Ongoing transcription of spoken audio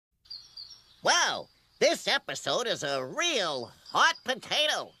This episode is a real hot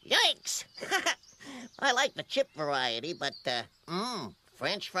potato. Yikes! I like the chip variety, but,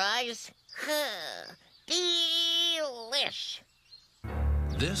 French fries? Delish!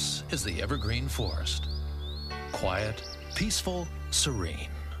 This is the evergreen forest. Quiet, peaceful,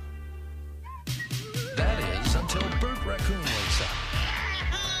 serene. That is until Bert Raccoon wakes up.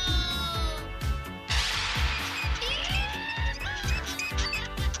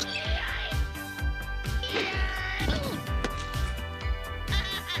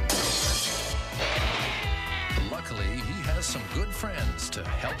 Luckily, he has some good friends to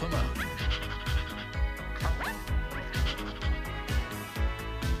help him out.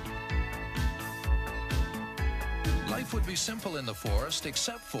 Life would be simple in the forest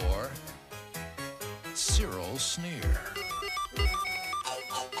except for Cyril's sneer.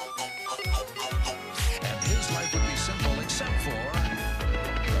 And his life would be simple except for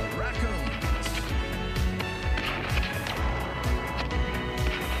the Raccoons.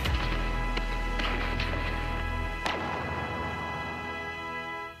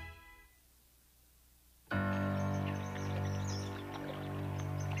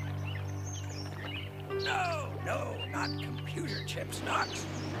 No, not computer chips, Knox.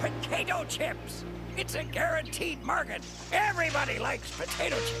 Potato chips. It's a guaranteed market. Everybody likes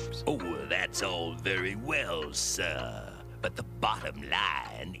potato chips. Oh, well, that's all very well, sir. But the bottom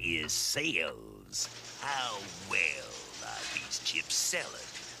line is sales. How well are these chips selling?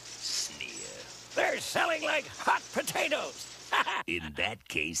 Sneer. They're selling like hot potatoes. In that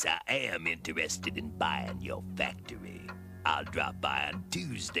case, I am interested in buying your factory. I'll drop by on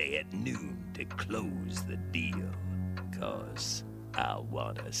Tuesday at noon to close the deal. 'Cause I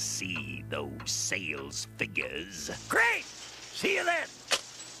want to see those sales figures. Great! See you then.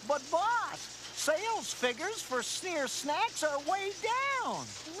 But boss, sales figures for Sneer Snacks are way down.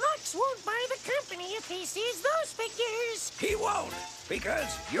 Lux won't buy the company if he sees those figures. He won't,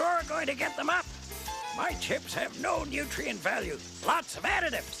 because you're going to get them up. My chips have no nutrient value, lots of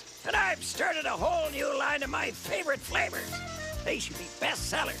additives, and I've started a whole new line of my favorite flavors. They should be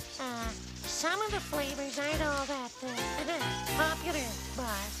bestsellers. Some of the flavors aren't all that popular,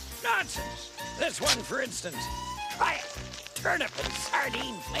 boss. Nonsense. This one, for instance. Try it. Turnip and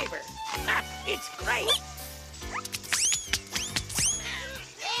sardine flavor. It's great.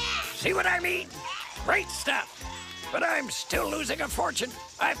 See what I mean? Great stuff. But I'm still losing a fortune.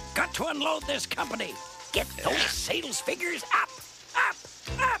 I've got to unload this company. Get those sales figures up, up,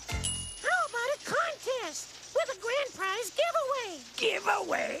 up. How about a contest with a grand prize giveaway?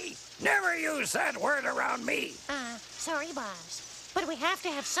 Giveaway? Never use that word around me. Sorry, boss. But we have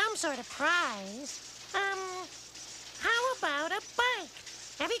to have some sort of prize. How about a bike?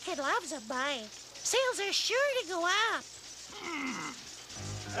 Every kid loves a bike. Sales are sure to go up.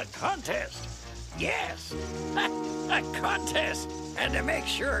 A contest? Yes. A contest. And to make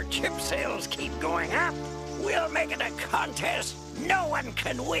sure chip sales keep going up, we'll make it a contest no one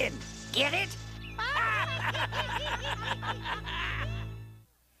can win. Get it?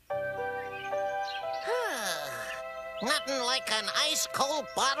 Nothing like an ice-cold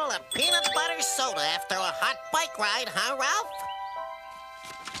bottle of peanut butter soda after a hot bike ride, huh, Ralph?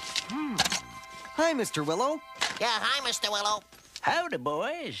 Hi, Mr. Willow. Yeah, hi, Mr. Willow. Howdy,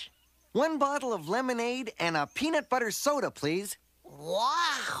 boys. 1 bottle of lemonade and a peanut butter soda, please.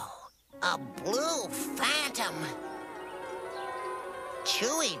 Wow, a blue phantom.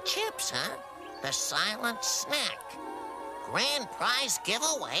 Chewy chips, huh? The silent snack. Grand prize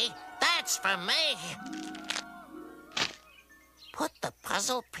giveaway. That's for me. Put the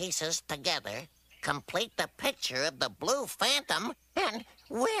puzzle pieces together, complete the picture of the blue phantom, and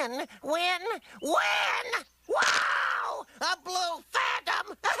win! Wow! A blue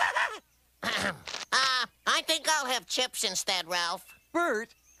phantom! I think I'll have chips instead, Ralph.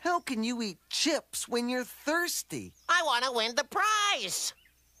 Bert, how can you eat chips when you're thirsty? I want to win the prize.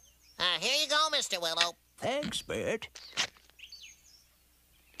 Here you go, Mr. Willow. Thanks, Bert.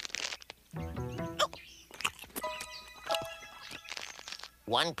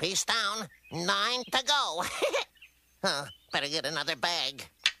 One piece down, 9 to go. Better get another bag.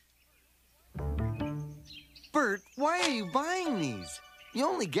 Bert, why are you buying these? You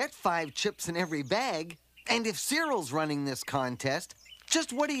only get 5 chips in every bag. And if Cyril's running this contest,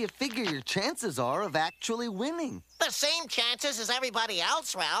 just what do you figure your chances are of actually winning? The same chances as everybody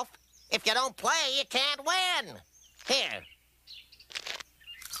else, Ralph. If you don't play, you can't win. Here.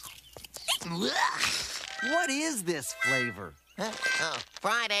 What is this flavor? Oh,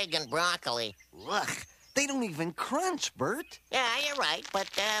 fried egg and broccoli. Ugh, they don't even crunch, Bert. Yeah, you're right, but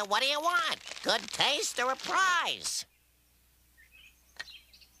what do you want? Good taste or a prize?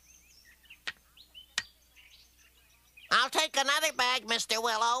 take another bag, Mr.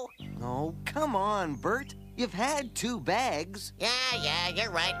 Willow. Oh, come on, Bert. You've had 2 bags. Yeah,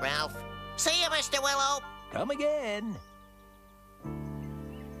 you're right, Ralph. See you, Mr. Willow. Come again.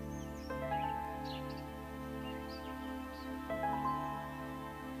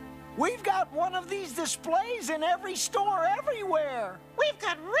 We've got one of these displays in every store everywhere. We've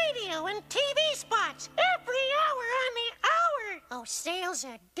got radio and TV spots every hour on the hour. Oh, sales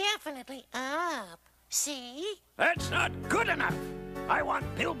are definitely up. See? That's not good enough. I want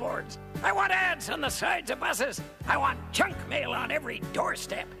billboards. I want ads on the sides of buses. I want junk mail on every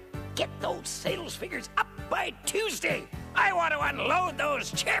doorstep. Get those sales figures up by Tuesday. I want to unload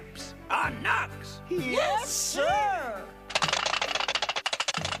those chips on Knox. Yes, sir.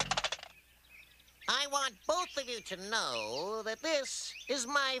 I want both of you to know that this is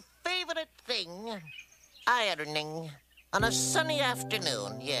my favorite thing. Ironing. On a sunny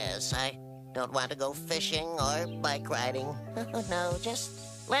afternoon, yes. I don't want to go fishing or bike riding. No,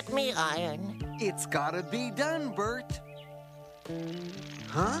 just let me iron. It's gotta be done, Bert.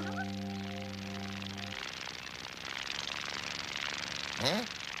 Huh? Huh?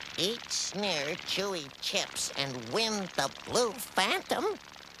 Eat Sneer Chewy Chips and win the Blue Phantom?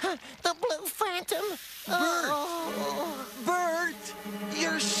 Huh, the Blue Phantom? Oh. Bert!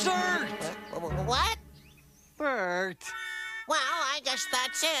 Your shirt! What? Bert! Well, I guess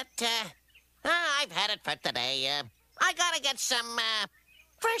that's it. I've had it for today. I gotta get some,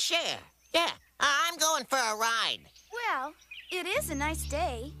 fresh air. Yeah, I'm going for a ride. Well, it is a nice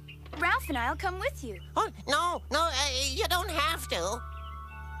day. Ralph and I'll come with you. Oh, no, you don't have to.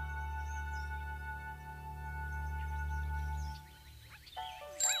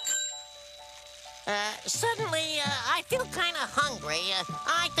 Suddenly, I feel kind of hungry.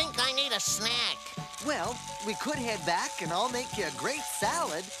 I think I need a snack. Well, we could head back and I'll make you a great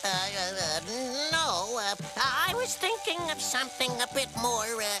salad. No. I was thinking of something a bit more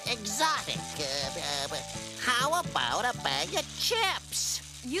exotic. How about a bag of chips?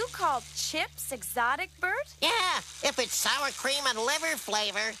 You call chips exotic, Bert? Yeah, if it's sour cream and liver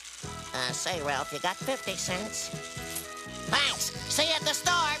flavor. Say, Ralph, you got 50 cents? Thanks. See you at the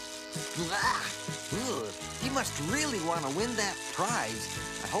store. He must really want to win that prize.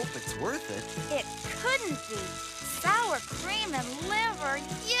 I hope it's worth it. It couldn't be. Sour cream and liver,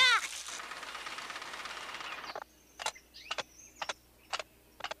 yuck!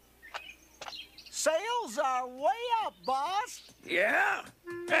 Sales are way up, boss. Yeah?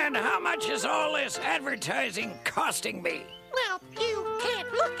 And how much is all this advertising costing me? Well, you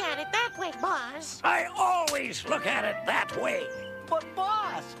can't look at it that way, boss. I always look at it that way. But,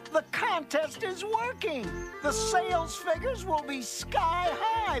 boss, the contest is working. The sales figures will be sky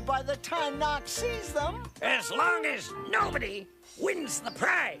high by the time Knox sees them. As long as nobody wins the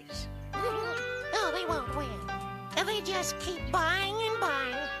prize. Oh, they won't win. They just keep buying and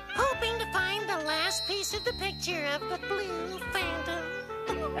buying, hoping to find the last piece of the picture of the Blue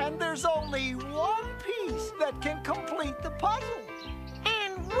Phantom. And there's only one piece that can complete the puzzle.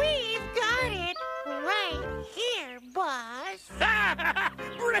 And we've got it right here, boss.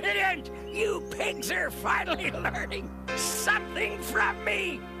 Brilliant! You pigs are finally learning something from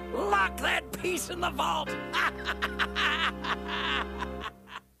me. Lock that piece in the vault.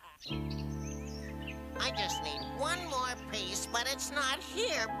 I just need one more piece, but it's not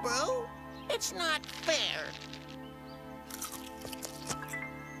here, Brew. It's not fair.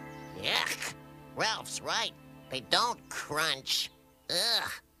 Yuck. Ralph's right. They don't crunch.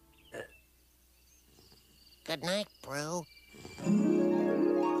 Ugh. Good night, Brew.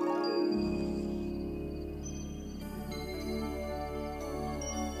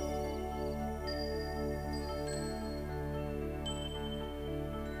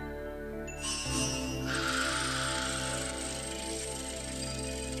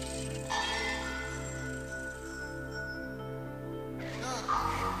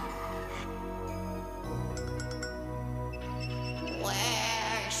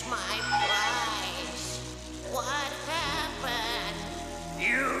 Where's my prize? What happened?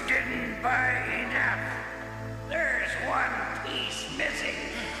 You didn't buy enough. There's one piece missing.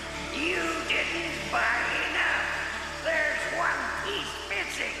 You didn't buy enough. There's one piece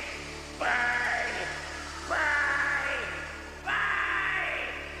missing. Buy.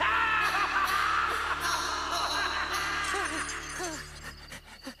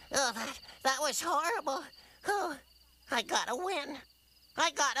 Oh, that was horrible. Oh, I gotta win.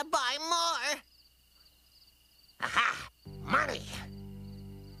 I gotta buy more. Aha! Money!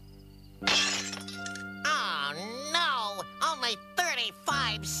 Oh, no! Only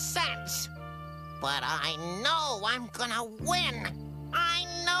 35 cents! But I know I'm gonna win! I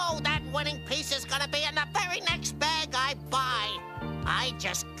know that winning piece is gonna be in the very next bag I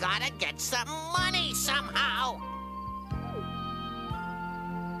just gotta get some money somehow.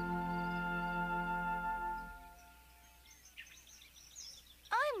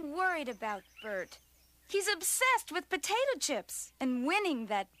 I'm worried about Bert. He's obsessed with potato chips and winning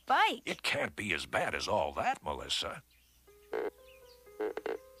that bike. It can't be as bad as all that, Melissa.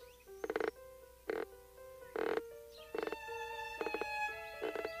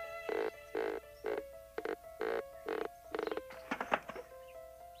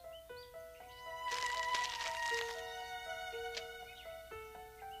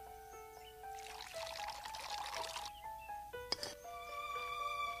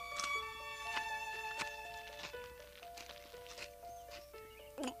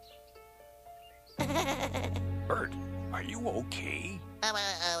 Bert, are you okay?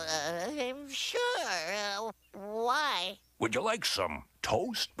 Sure. Why? Would you like some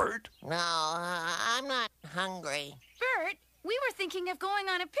toast, Bert? No, I'm not hungry. Bert, we were thinking of going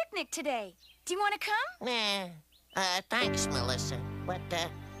on a picnic today. Do you want to come? Nah. Thanks, Melissa. But,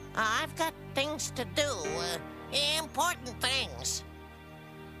 I've got things to do. Important things.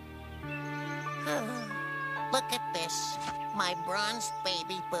 Look at this. My bronze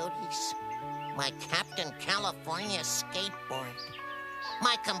baby booties. My Captain California skateboard.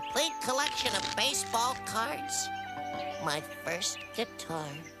 My complete collection of baseball cards. My first guitar.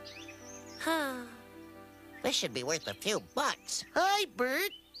 This should be worth a few bucks. Hi,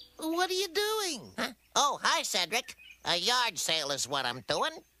 Bert. What are you doing? Huh? Oh, hi, Cedric. A yard sale is what I'm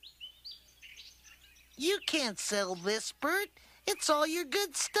doing. You can't sell this, Bert. It's all your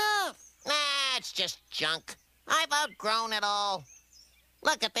good stuff. Nah, it's just junk. I've outgrown it all.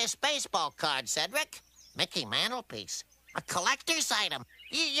 Look at this baseball card, Cedric. Mickey Mantelpiece. A collector's item.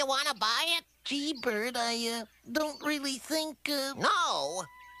 You want to buy it? Gee, Bert, I don't really think... No?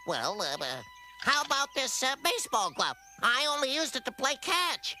 Well, how about this baseball glove? I only used it to play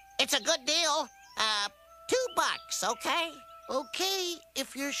catch. It's a good deal. $2, okay? Okay,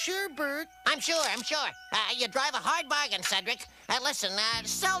 if you're sure, Bert. I'm sure. You drive a hard bargain, Cedric. Listen,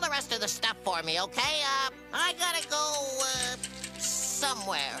 sell the rest of the stuff for me, okay? I gotta go,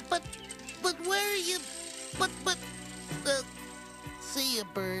 somewhere. But where are you... see ya,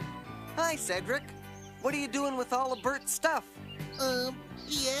 Bert. Hi, Cedric. What are you doing with all of Bert's stuff?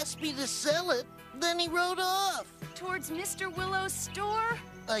 He asked me to sell it, then he rode off. Towards Mr. Willow's store?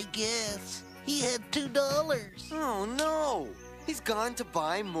 I guess. He had $2. Oh, no. He's gone to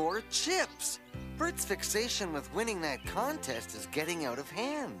buy more chips. Bert's fixation with winning that contest is getting out of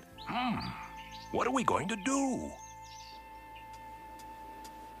hand. What are we going to do?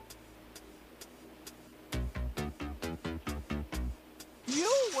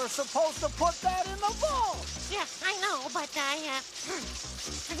 You were supposed to put that in the vault. Yeah, I know, but I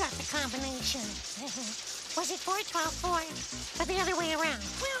forgot the combination. Was it 4, 12, 4, or the other way around?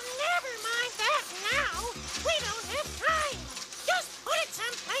 Well, never mind that now. We don't have time. Just put it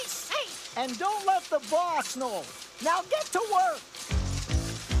someplace safe. And don't let the boss know. Now get to work.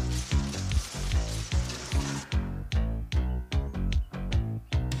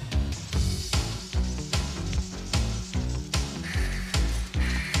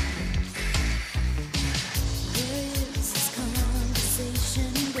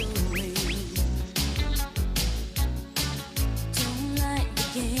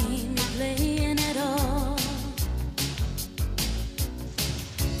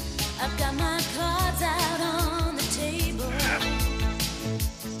 I've got my cards out on the table.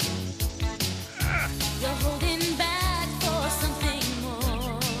 You're holding back for something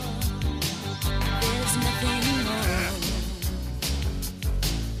more. There's nothing more.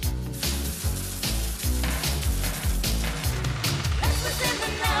 Restless in the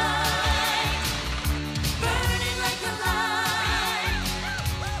night, burning like a light.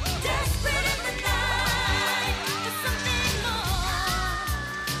 Desperate in the night, for something more.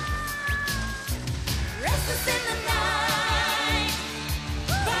 Restless in the night,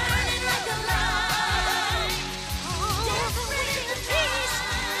 burning like a light. Desperate in the peace,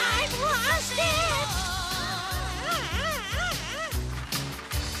 I've lost it.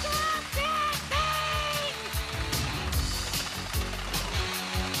 Stop that thing!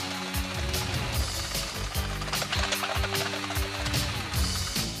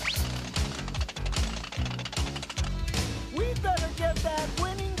 We better get that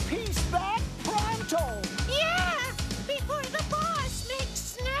winning piece back pronto. Yeah, before the boss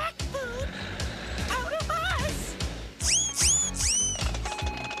makes snack food out of us.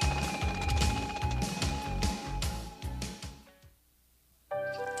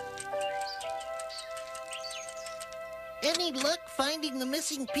 Any luck finding the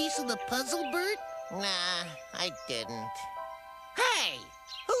missing piece of the puzzle, Bert? Nah, I didn't. Hey,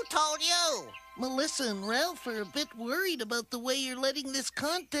 who told you? Melissa and Ralph are a bit worried about the way you're letting this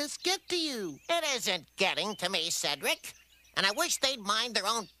contest get to you. It isn't getting to me, Cedric. And I wish they'd mind their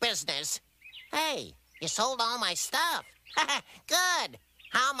own business. Hey, you sold all my stuff. Good.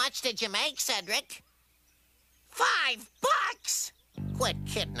 How much did you make, Cedric? $5? Quit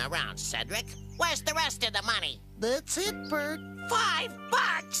kidding around, Cedric. Where's the rest of the money? That's it, Bert.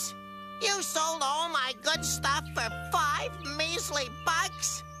 $5? You sold all my good stuff for 5 measly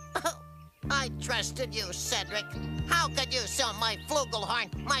bucks? I trusted you, Cedric. How could you sell my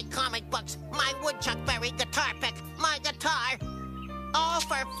flugelhorn, my comic books, my woodchuckberry guitar pick, my guitar, all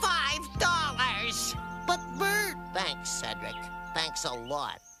for $5? But Bert... Thanks, Cedric. Thanks a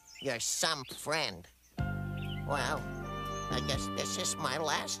lot. You're some friend. Well, I guess this is my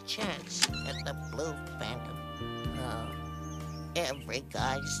last chance at the Blue Phantom. Oh, every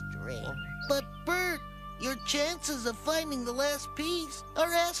guy's dream. But Bert, your chances of finding the last piece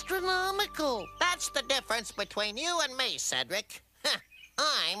are astronomical. That's the difference between you and me, Cedric.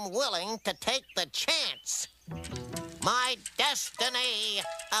 I'm willing to take the chance. My destiny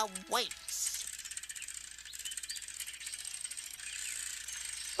awaits.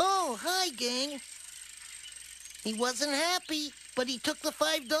 Oh, hi, gang. He wasn't happy, but he took the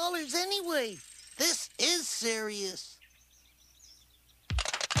 $5 anyway. This is serious.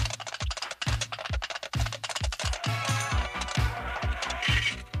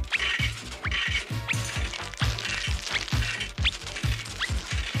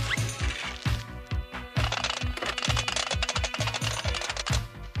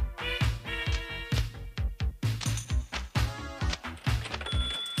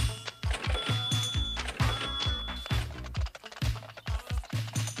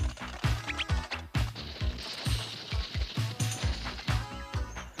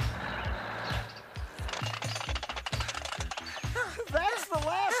 That's the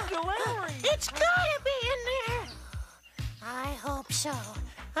last delivery. It's gotta be in there. I hope so.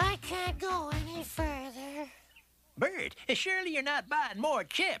 I can't go any further. Bert, surely you're not buying more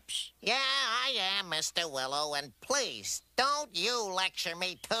chips. Yeah, I am, Mr. Willow, and please, don't you lecture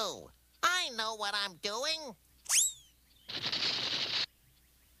me, too. I know what I'm doing.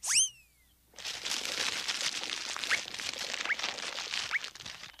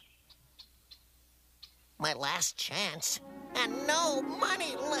 My last chance, and no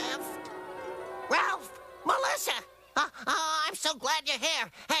money left. Ralph! Melissa! I'm so glad you're here.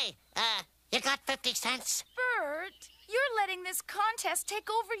 Hey, you got 50 cents? Bert, you're letting this contest take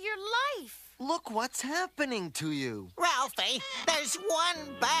over your life. Look what's happening to you. Ralphie, there's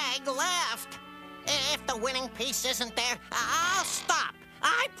one bag left. If the winning piece isn't there, I'll stop.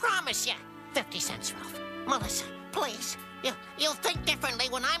 I promise you. 50 cents, Ralph. Melissa, please. You'll think differently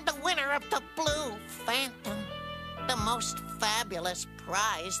when I'm the winner of the Blue Phantom. The most fabulous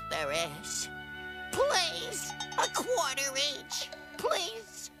prize there is. Please, a quarter each.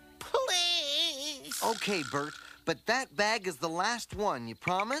 Please, please. Okay, Bert, but that bag is the last one, you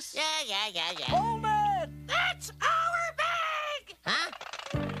promise? Yeah. Hold it! That's our bag! Huh?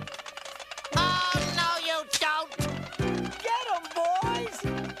 Oh, no, you don't. Get 'em, boys!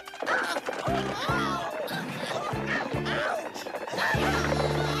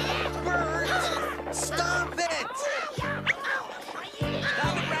 Bert, stop it!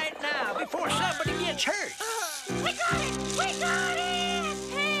 Stop it right now before somebody gets hurt. We got it! We got it!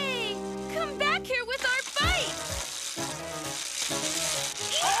 Hey, come back here with our bike.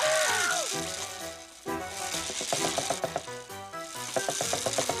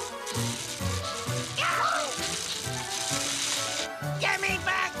 Give me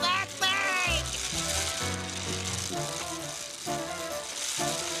back that bag!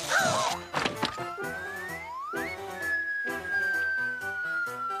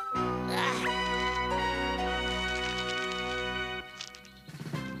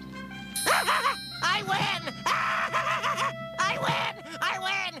 I win! I win! I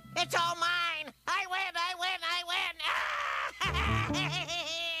win! It's all mine! I win! I win! I win!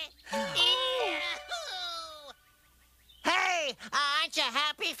 Yahoo! Hey, aren't you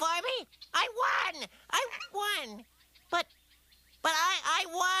happy for me? I won! I won! But I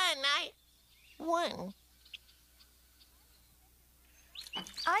won! I won.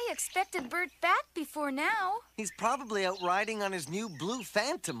 I expected Bert back before now. He's probably out riding on his new Blue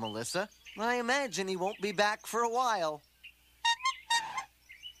Phantom, Melissa. I imagine he won't be back for a while.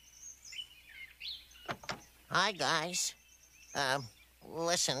 Hi, guys.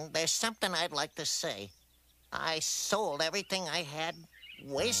 Listen, there's something I'd like to say. I sold everything I had,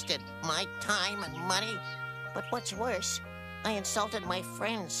 wasted my time and money. But what's worse, I insulted my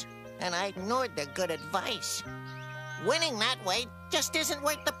friends, and I ignored their good advice. winning that way just isn't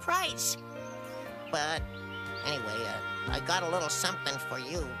worth the price. But anyway, I got a little something for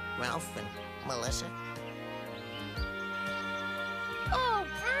you, Ralph and Melissa. Oh,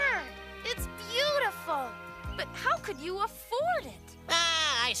 Bert, it's beautiful. But how could you afford it?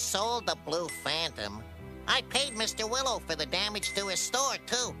 I sold the Blue Phantom. I paid Mr. Willow for the damage to his store,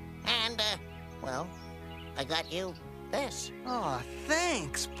 too. And, well, I got you this. Aw,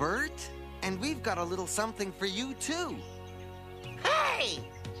 thanks, Bert. And we've got a little something for you, too. Hey!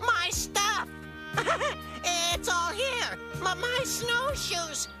 My stuff! It's all here! My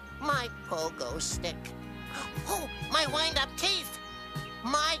snowshoes! My pogo stick! Oh, my wind-up teeth!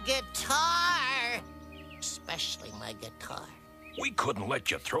 My guitar! Especially my guitar. We couldn't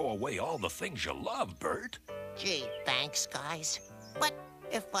let you throw away all the things you love, Bert. Gee, thanks, guys. But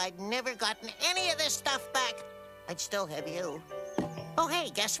if I'd never gotten any of this stuff back, I'd still have you. Oh, hey,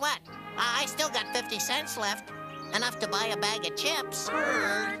 guess what? I still got 50 cents left. Enough to buy a bag of chips.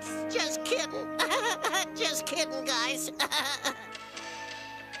 Bert! Just kidding. Just kidding, guys.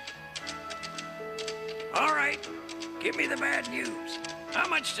 All right, give me the bad news. How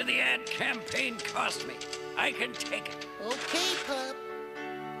much did the ad campaign cost me? I can take it. Okay, Pup.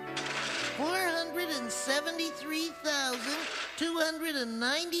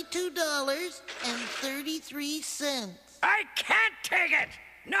 $477,292.33. I can't take it!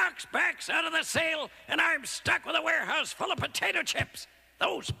 Knox backs out of the sale, and I'm stuck with a warehouse full of potato chips.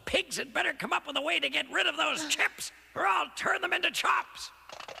 Those pigs had better come up with a way to get rid of those chips, or I'll turn them into chops.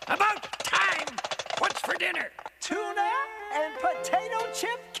 About time! What's for dinner? Tuna and potato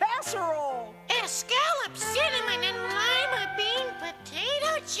chip casserole. Scallop, cinnamon, and lima bean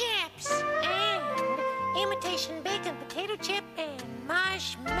potato chips. And imitation bacon potato chip and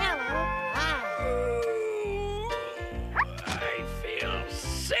marshmallow pie. I feel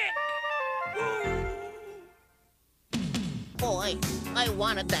sick. Boy, I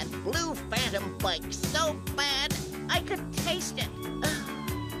wanted that Blue Phantom bike so bad, I could taste it.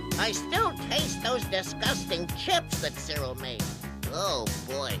 I still taste those disgusting chips that Cyril made. Oh,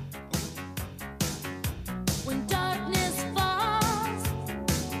 boy.